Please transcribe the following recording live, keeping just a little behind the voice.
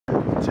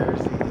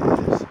Jersey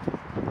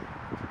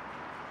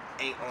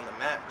ain't on the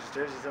map, because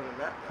Jersey's on the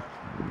map now.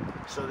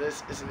 So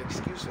this is an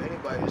excuse for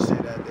anybody to say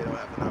that they don't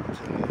have an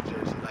opportunity in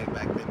Jersey. Like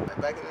back then,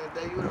 back in the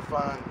day, you would have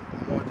found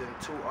more than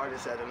 2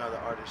 artists at another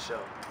artist show.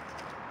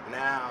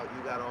 Now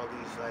you got all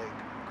these like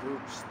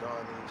groups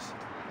throwing these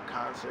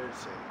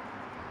concerts and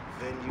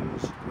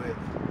venues with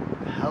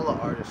hella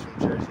artists from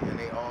Jersey, and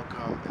they all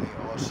come and they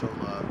all show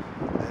love.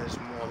 And it's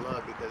more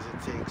love because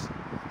it takes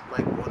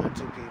like 1 or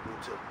 2 people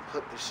to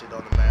put this shit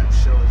on the map,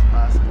 show it's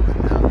possible,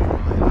 and now people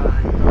are like,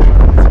 alright, you know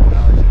what, let's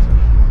acknowledge each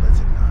other, let's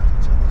acknowledge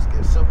each other's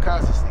gifts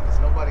subconsciously, because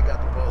nobody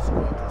got the balls to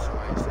go up to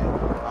somebody and say, I'm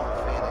a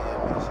fan of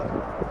your music.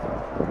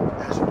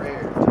 That's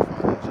rare to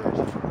find in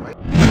Jersey. Right?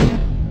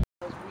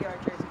 We Are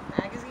Jersey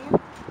magazine.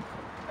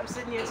 I'm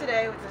sitting here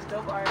today with this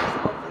dope artist.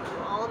 Hopefully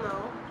you all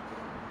know.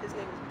 His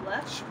name is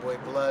Bleszt. It's your boy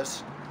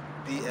Bleszt,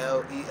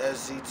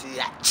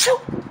 B-L-E-S-Z-T,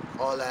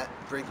 all that,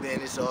 Brick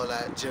Bandits, all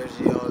that,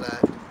 Jersey, all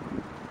that.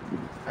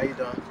 How you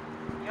doing?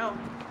 Yo,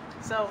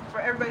 so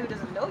for everybody who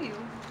doesn't know you,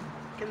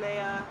 can they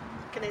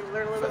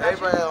learn a little For about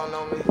everybody you? that don't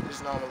know me,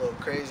 just know I'm a little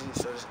crazy,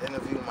 so this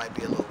interview might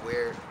be a little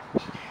weird,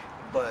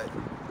 but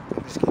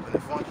I'm just keeping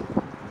it funky.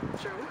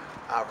 True.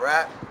 I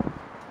rap,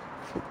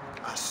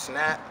 I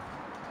snap,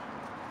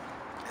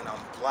 and I'm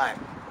black.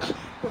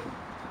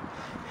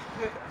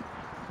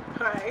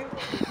 Alright.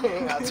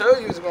 I told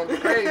you it was gonna be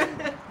crazy.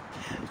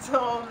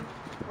 So,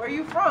 where are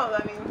you from?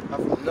 I mean,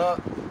 I'm from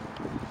Nuck,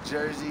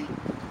 Jersey,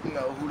 you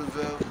know,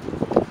 Hooterville,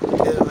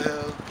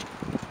 Hill.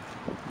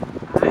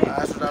 alright.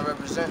 That's what I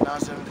represent,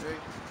 973.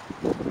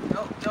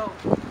 Dope.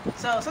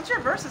 So, since you're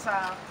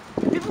versatile,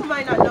 people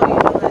might not know you,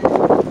 but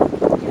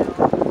you know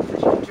that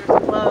you do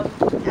Jersey love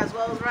as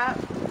well as rap.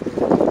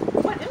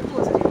 What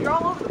influences you? You're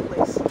all over the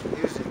place.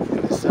 Music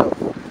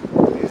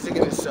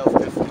in itself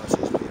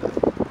influences me.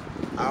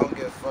 Like, I don't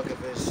give a fuck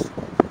if it's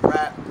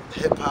rap,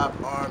 hip hop,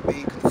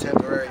 R&B,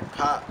 contemporary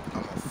pop.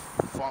 I'ma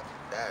funk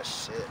that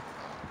shit.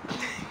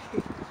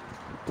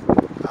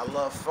 I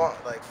love funk,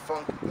 like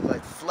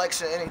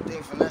flexing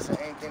anything, finessing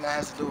anything that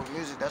has to do with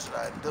music. That's what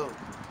I do.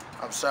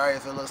 I'm sorry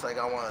if it looks like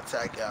I want to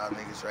attack y'all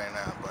niggas right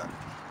now, but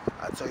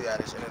I told y'all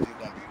this interview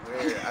gonna be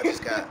weird. I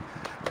just got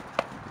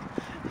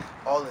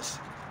all this.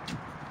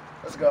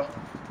 Let's go.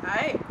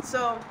 Alright,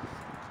 so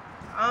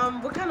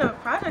what kind of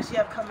projects you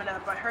have coming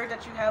up? I heard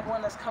that you have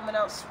one that's coming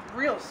out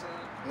real soon.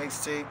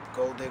 Mixtape,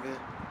 Gold Digger,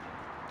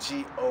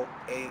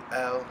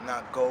 G-O-A-L,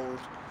 not gold.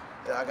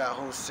 Yeah, I got a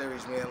whole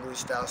series, me and Louis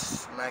Styles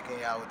smacking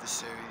y'all with the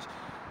series.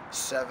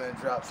 7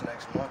 drops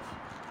next month.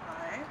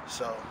 Alright.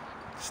 So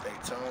stay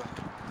tuned,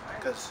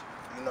 because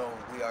you know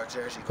We Are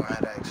Jersey gonna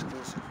have that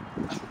exclusive.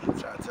 I'm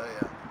trying to tell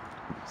y'all.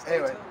 Stay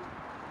Anyway. tuned.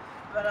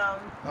 But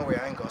Don't worry,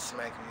 I ain't gonna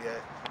smack you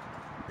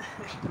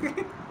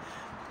yet.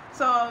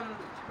 so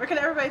where can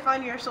everybody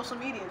find your social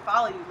media and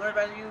follow you, learn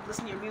about you,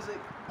 listen to your music,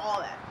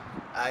 all that?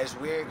 It's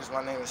weird because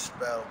my name is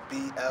spelled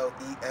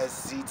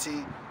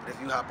B-L-E-S-Z-T, but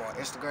if you hop on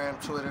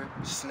Instagram, Twitter,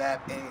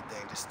 Snap,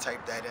 anything, just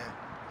type that in,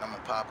 and I'm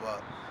gonna pop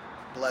up.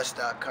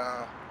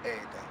 Bleszt.com,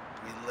 everything.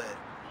 We lit.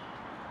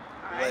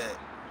 Alright. Lit.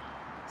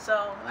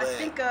 So I Lit.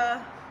 think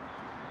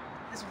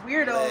this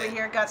weirdo over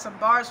here got some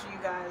bars for you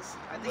guys.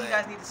 I think Lit. you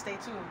guys need to stay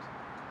tuned.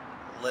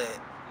 Lit.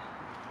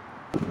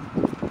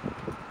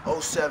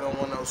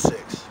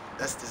 07106.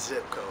 That's the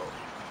zip code.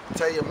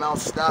 Tell your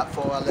mouth stop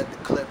before I let the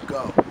clip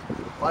go.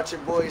 Watch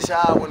your boys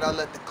high when I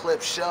let the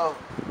clip show.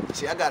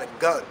 See, I got a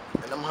gun,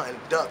 and I'm hunting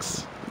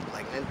ducks.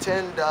 Like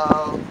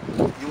Nintendo,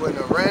 you in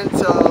a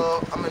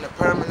rental, I'm in a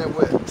permanent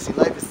whip. See,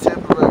 life is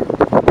temporary,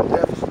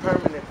 death is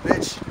permanent,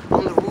 bitch.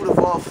 I'm the root of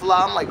all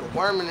fly, I'm like a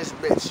worm in this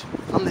bitch.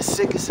 I'm the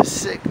sickest of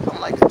sick, I'm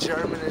like a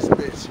germ in this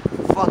bitch.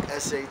 Fuck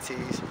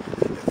SATs,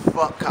 and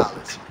fuck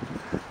college.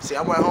 See,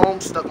 I went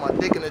home, stuck my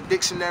dick in a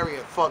dictionary,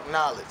 and fuck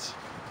knowledge.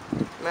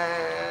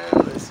 Man,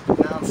 listen,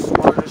 now I'm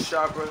smarter,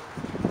 sharper.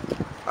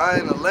 I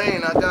ain't a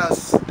lane, I gotta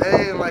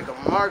stay in like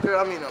a marker.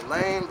 I mean a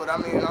lane, but I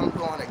mean I'm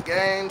going a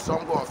game, so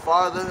I'm going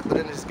farther. But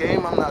in this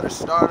game, I'm not a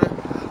starter.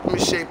 Let me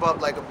shape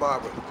up like a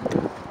barber.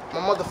 My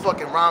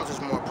motherfucking rhymes is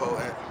more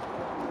potent.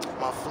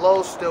 My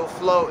flow's still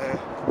floating.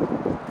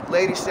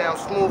 Ladies sound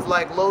smooth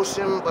like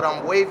lotion, but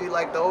I'm wavy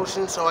like the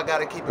ocean, so I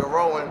gotta keep it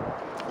rolling.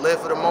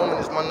 Live for the moment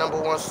is my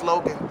 #1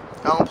 slogan.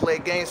 I don't play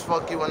games,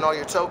 fuck you and all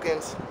your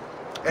tokens.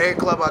 Every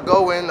club I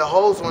go in, the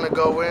hoes wanna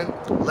go in.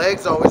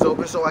 Legs always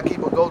open, so I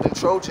keep a golden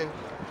Trojan.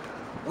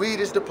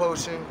 Weed is the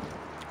potion,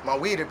 my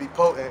weed'll be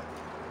potent.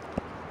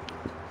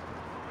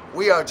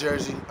 We Are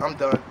Jersey, I'm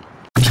done.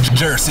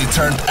 Jersey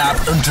turned up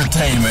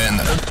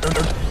entertainment.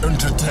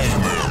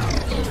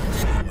 Entertainment.